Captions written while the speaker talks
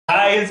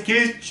Kiyan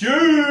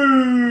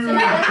KidsTube.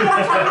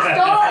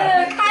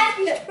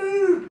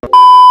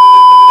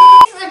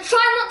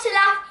 Try not to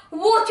laugh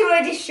water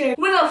edition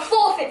with a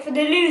forfeit for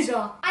the loser.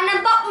 And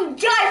I'm back with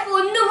Jai for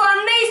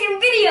another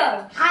amazing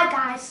video. Hi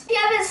guys. If you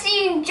haven't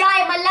seen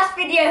Jai in my last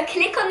video,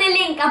 click on the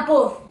link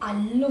above. I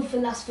love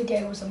the last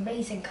video, it was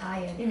amazing,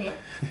 Kiyan. Isn't it?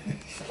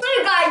 So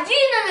guys,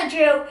 you know the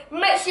drill.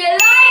 Make sure you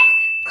like,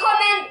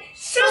 comment,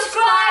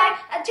 subscribe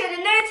and turn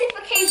the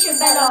notification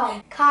bell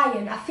on.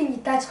 Kiyan, I think your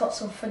dad's got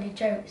some funny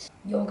jokes.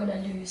 You're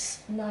gonna lose.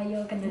 No,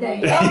 you're gonna lose.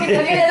 You're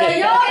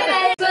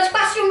gonna lose. First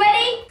question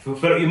ready? Fill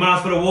up your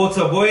mouth for the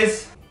water,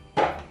 boys.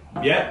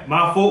 Yeah,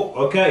 mouthful.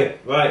 Okay,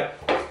 right.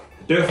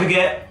 Don't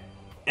forget,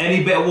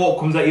 any bit of water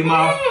comes out your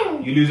mouth,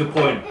 you lose a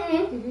point.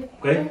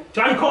 Okay?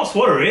 Jai, you can't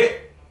swallow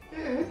it.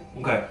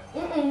 Okay.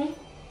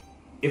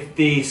 If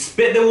they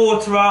spit the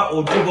water out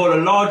or dribble the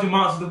large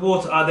amounts of the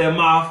water out of their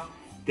mouth,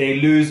 they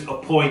lose a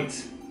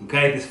point.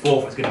 Okay, this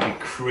fourth is going to be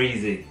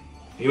crazy.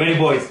 Are you ready,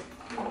 boys?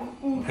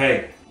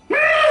 Okay.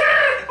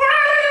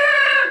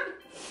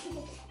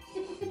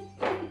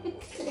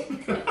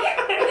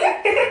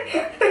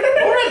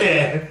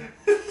 Alright.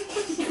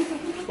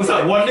 What's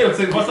that? 1-0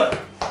 to what's that?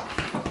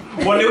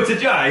 1-0 to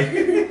Jai.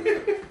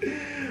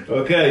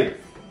 Okay.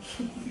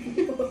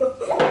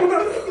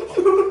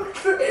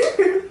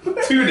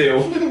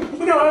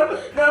 2-0. No.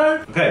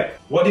 Okay.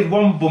 What did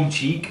one bum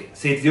cheek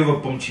say to the other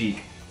bum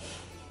cheek?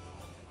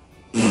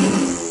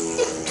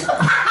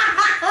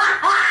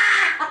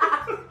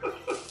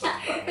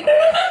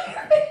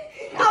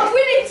 I'm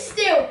winning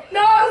still.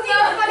 No,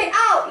 cut it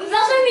out.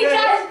 That's only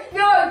Jai's.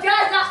 No,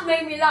 Jai's last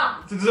made me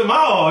laugh. It doesn't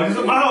matter. It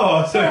doesn't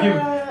matter. So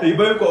you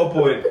both got a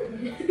point.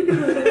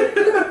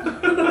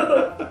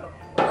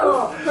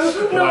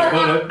 No,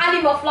 I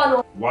need my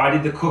flannel. Why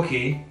did the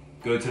cookie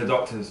go to the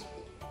doctors?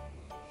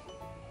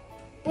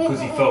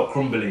 Because he felt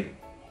crumbly.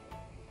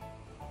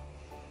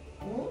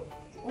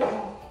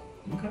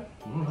 Okay.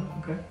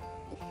 Okay.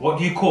 What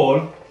do you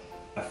call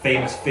a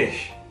famous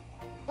fish?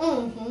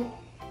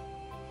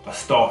 A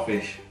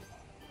starfish.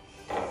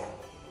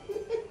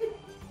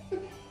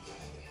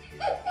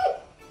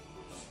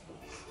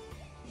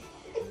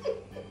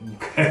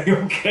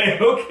 Okay.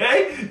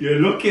 You're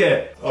lucky.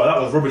 Oh, that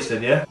was rubbish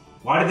then, yeah?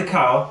 Why did the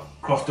cow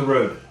cross the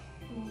road?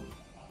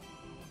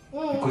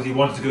 Because he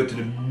wanted to go to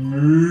the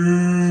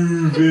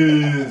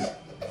movies.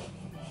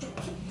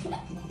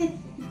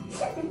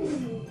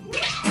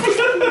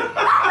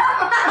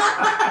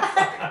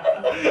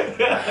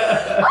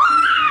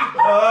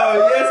 Oh,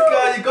 yes,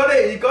 guys, you got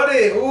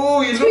it.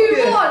 Oh, you look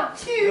it.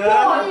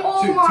 2-1.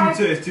 Oh my.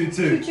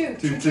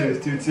 2-2, it's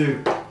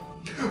 2-2.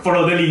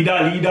 Follow the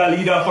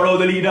leader, follow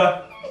the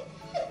leader.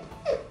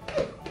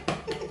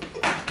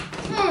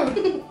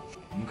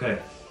 Okay.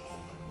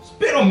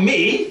 Spit on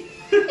me?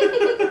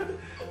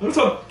 I'm trying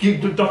to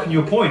keep docking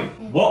your point.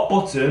 What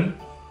button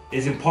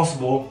is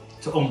impossible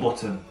to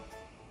unbutton?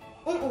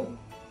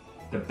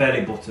 The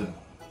belly button.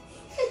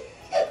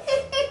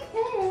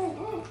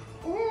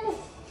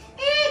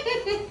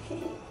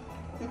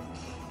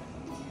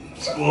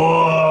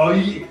 Oh,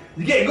 you're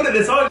getting good at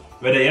this, aren't you?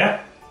 Ready,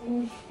 yeah?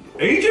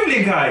 Are you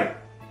dribbling, Kai?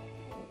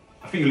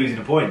 I think you're losing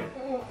a point.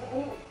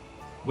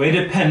 Where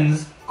did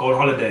pens go on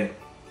holiday?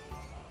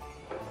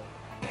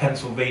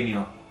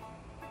 Pennsylvania.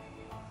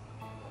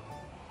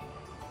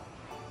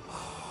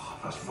 Oh,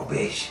 that's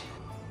rubbish.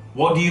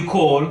 What do you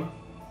call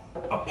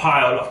a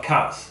pile of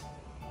cats?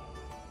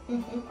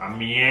 A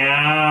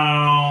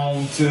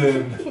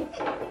mountain.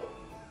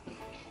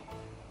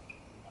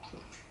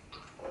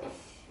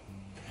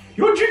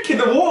 You're drinking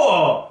the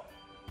water.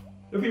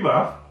 Look at your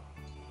mouth.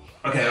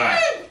 Okay,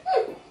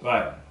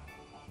 right.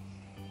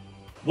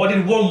 What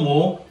did one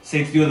wall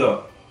say to the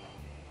other?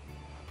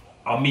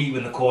 I'll meet you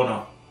in the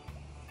corner.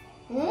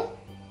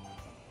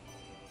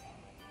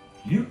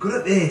 You're good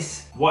at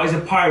this. What is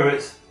a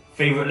pirate's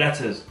favourite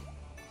letters?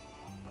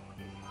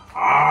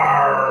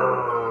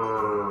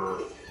 Arr.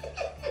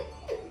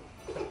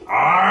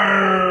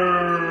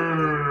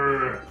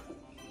 Arr.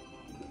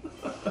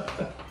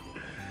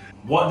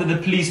 What did the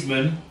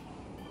policeman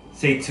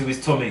say to his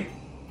tummy?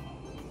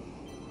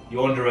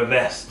 You're under a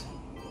vest.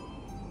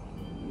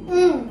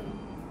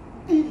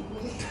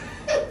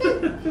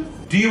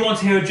 Do you want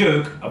to hear a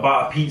joke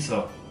about a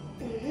pizza?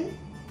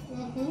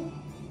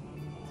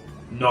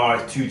 No,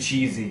 it's too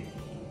cheesy.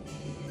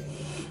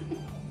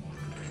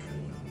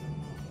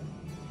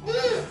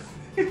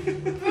 You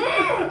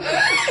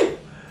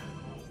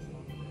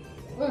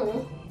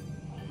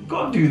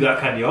can't do that,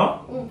 can you?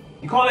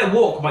 You can't let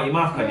water come out your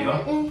mouth, can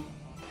you?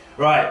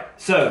 Right,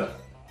 so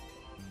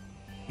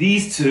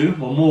these two,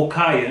 or more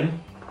Kiyan,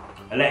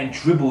 are letting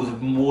dribbles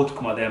of water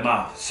come out their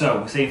mouth.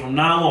 So we're saying from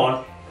now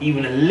on,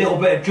 even a little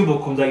bit of dribble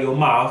comes out your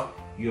mouth,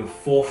 you have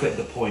forfeit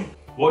the point.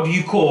 What do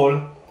you call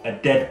a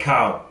dead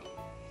cow?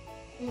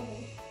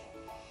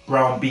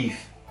 Brown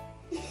beef.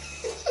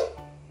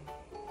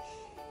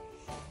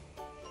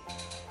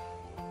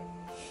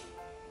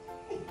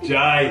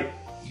 Jai,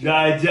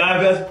 that's...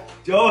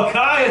 Oh,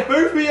 Kai, it's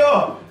both of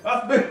you!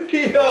 That's both of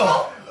you!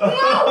 No.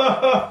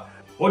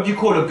 What do you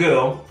call a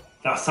girl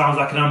That sounds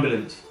like an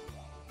ambulance.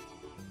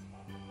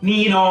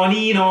 Nino,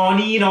 Nino,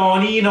 Nino,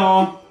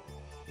 Nino.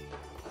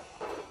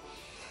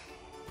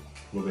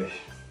 Rubbish.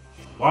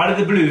 Why did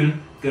the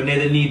balloon go near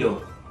the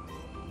needle?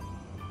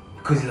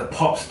 Because he's a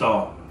pop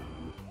star.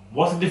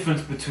 What's the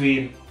difference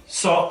between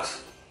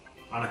socks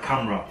and a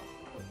camera?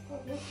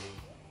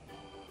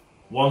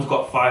 One's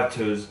got 5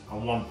 toes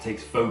and one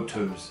takes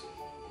photos.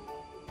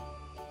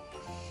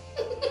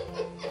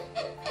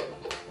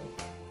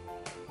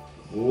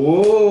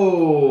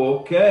 Oh,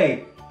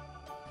 okay.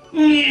 Oh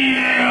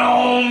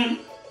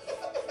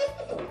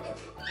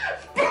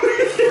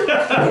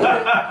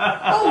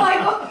my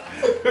god!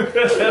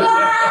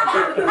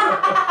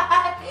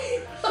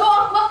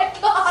 Oh my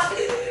god!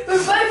 We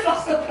both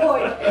lost the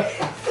point.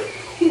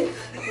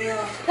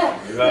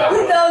 That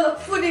was a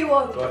funny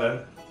one. Go on then.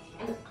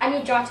 I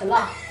need Jai to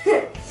laugh.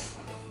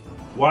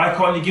 Why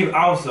can't you give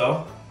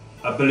Elsa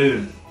a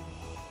balloon?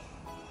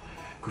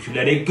 Because you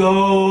let it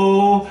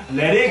go,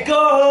 let it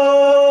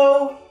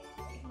go.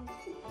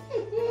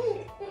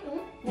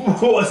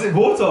 What's it,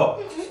 water?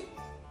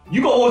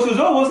 You got water as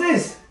well, what's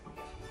this?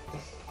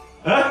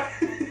 Huh?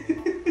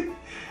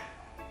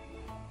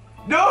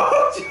 No!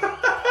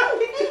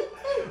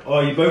 Oh,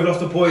 you both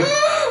lost a point.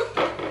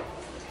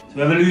 So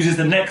whoever loses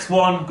the next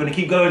one, I'm gonna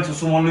keep going until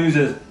someone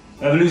loses.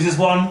 Whoever loses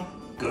one,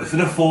 goes for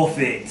the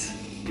forfeit.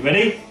 You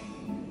ready?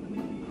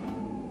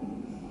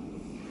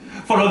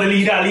 Follow the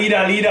leader,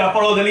 leader, leader,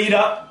 follow the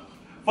leader.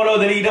 Follow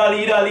the leader,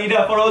 leader,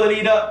 leader, follow the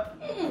leader.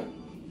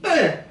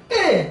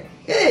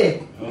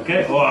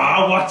 Okay,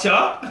 oh, watch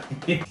out.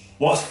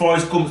 What's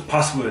Forrest Gump's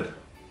password?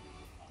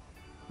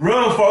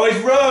 Run,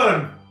 Forrest,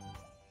 run!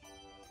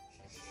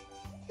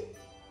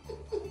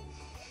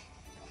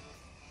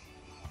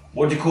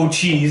 What do you call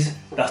cheese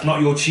that's not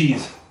your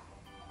cheese?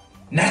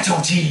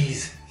 Nacho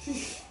cheese.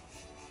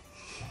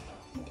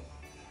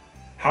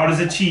 How does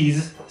a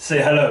cheese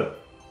say hello?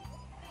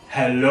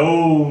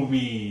 Hello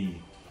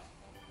me.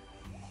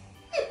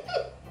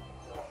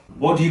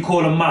 What do you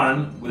call a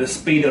man with a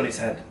spade on his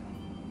head?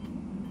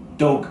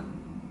 Dog.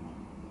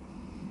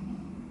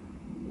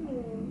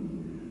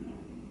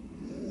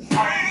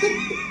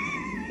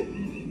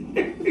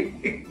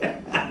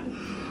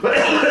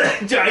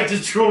 Jai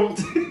just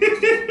trumped.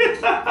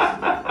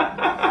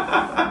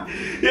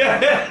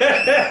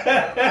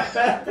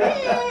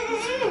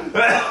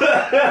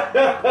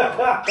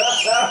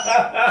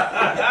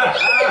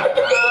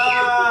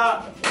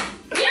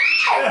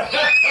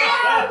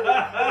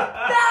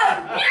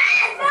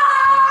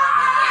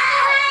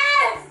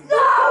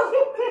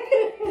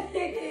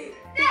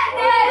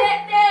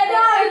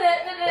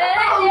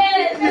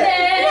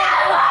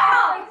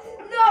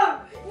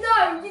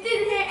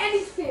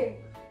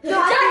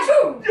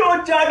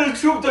 Your channel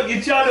trooped on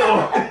your channel.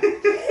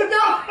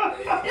 No!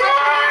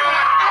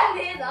 I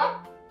didn't hear that.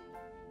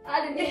 I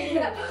didn't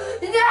hear that.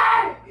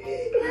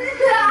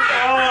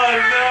 Oh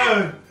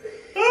no!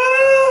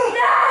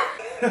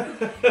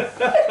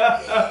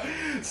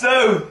 So,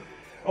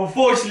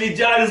 unfortunately,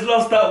 Jan has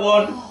lost that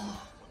one.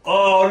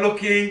 Oh,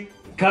 lucky.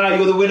 Kai,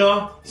 you're the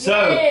winner.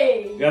 So,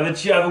 you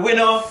have a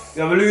winner,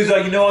 you have a loser.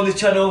 You know on this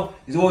channel,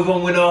 there's always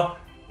one winner,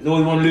 there's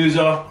always one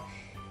loser.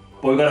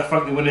 But we've got to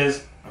thank the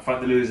winners and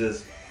thank the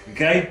losers.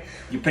 Okay?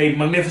 You played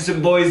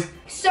magnificent, boys.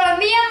 So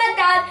me and my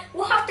dad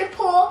will have to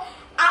pour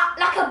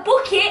like a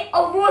bucket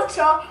of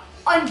water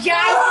on Jai's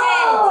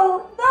head.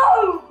 No!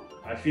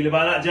 How do you feel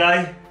about that,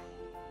 Jai?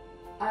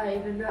 I don't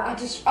even know. I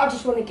just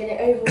want to get it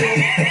over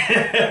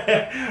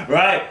with.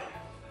 Right.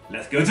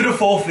 Let's go to the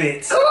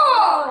forfeit. Come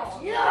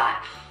on!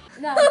 Yeah.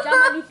 No, Jai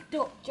might need to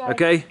duck. Jai,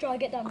 okay. Jai,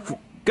 get down with it.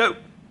 Go.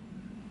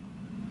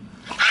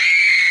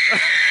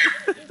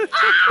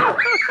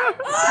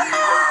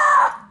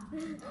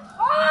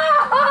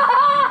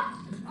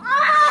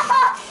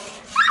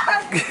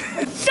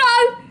 So,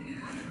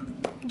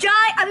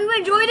 Jai, have you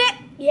enjoyed it?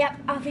 Yep,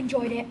 I've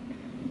enjoyed it.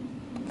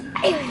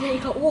 Even though you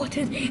got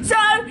watered. So,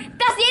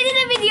 that's the end of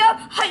the video.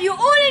 Hope you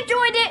all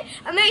enjoyed it.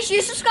 And make sure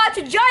you subscribe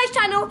to Jai's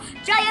channel,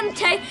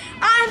 JMT.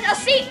 And I'll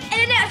see you in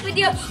the next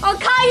video on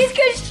Kiyan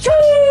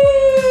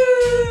KidsTube.